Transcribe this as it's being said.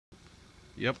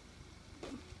Yep,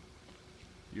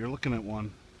 you're looking at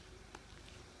one.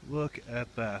 Look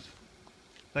at that.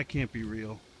 That can't be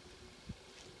real.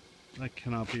 That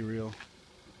cannot be real.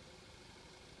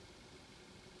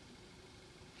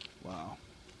 Wow.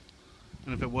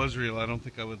 And if it was real, I don't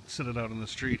think I would sit it out in the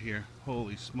street here.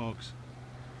 Holy smokes.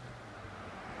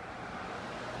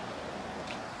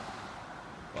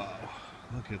 Wow.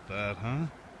 Look at that, huh?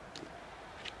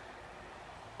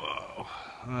 Wow.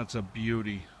 That's a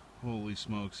beauty. Holy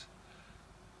smokes.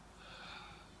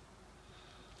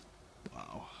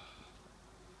 Wow.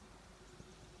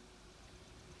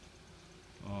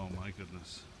 Oh my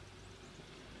goodness.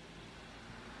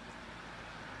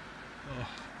 Oh,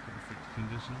 perfect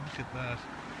condition. Look at that.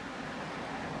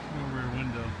 No rear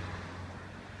window.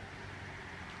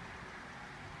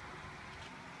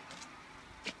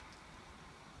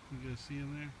 You guys see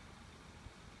in there?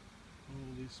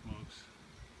 Holy smokes.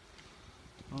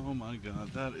 Oh my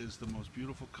god, that is the most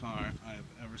beautiful car I have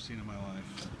ever seen in my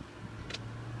life.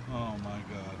 Oh my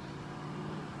god.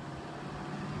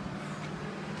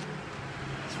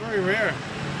 It's very rare.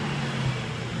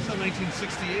 It's a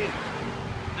 1968.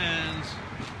 And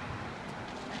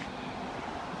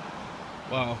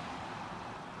wow.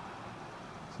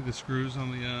 See the screws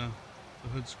on the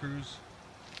hood screws?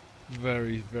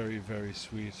 Very, very, very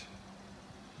sweet.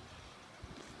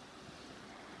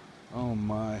 Oh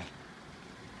my.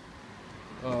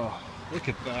 Oh, look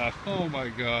at that. Oh my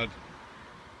god.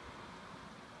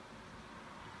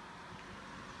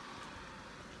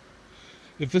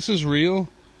 If this is real,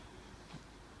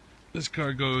 this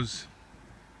car goes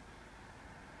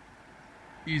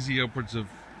easy upwards of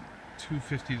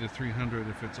 250 to 300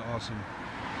 if it's awesome.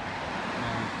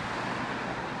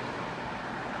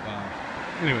 Wow.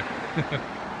 Anyway,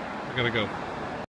 I gotta go.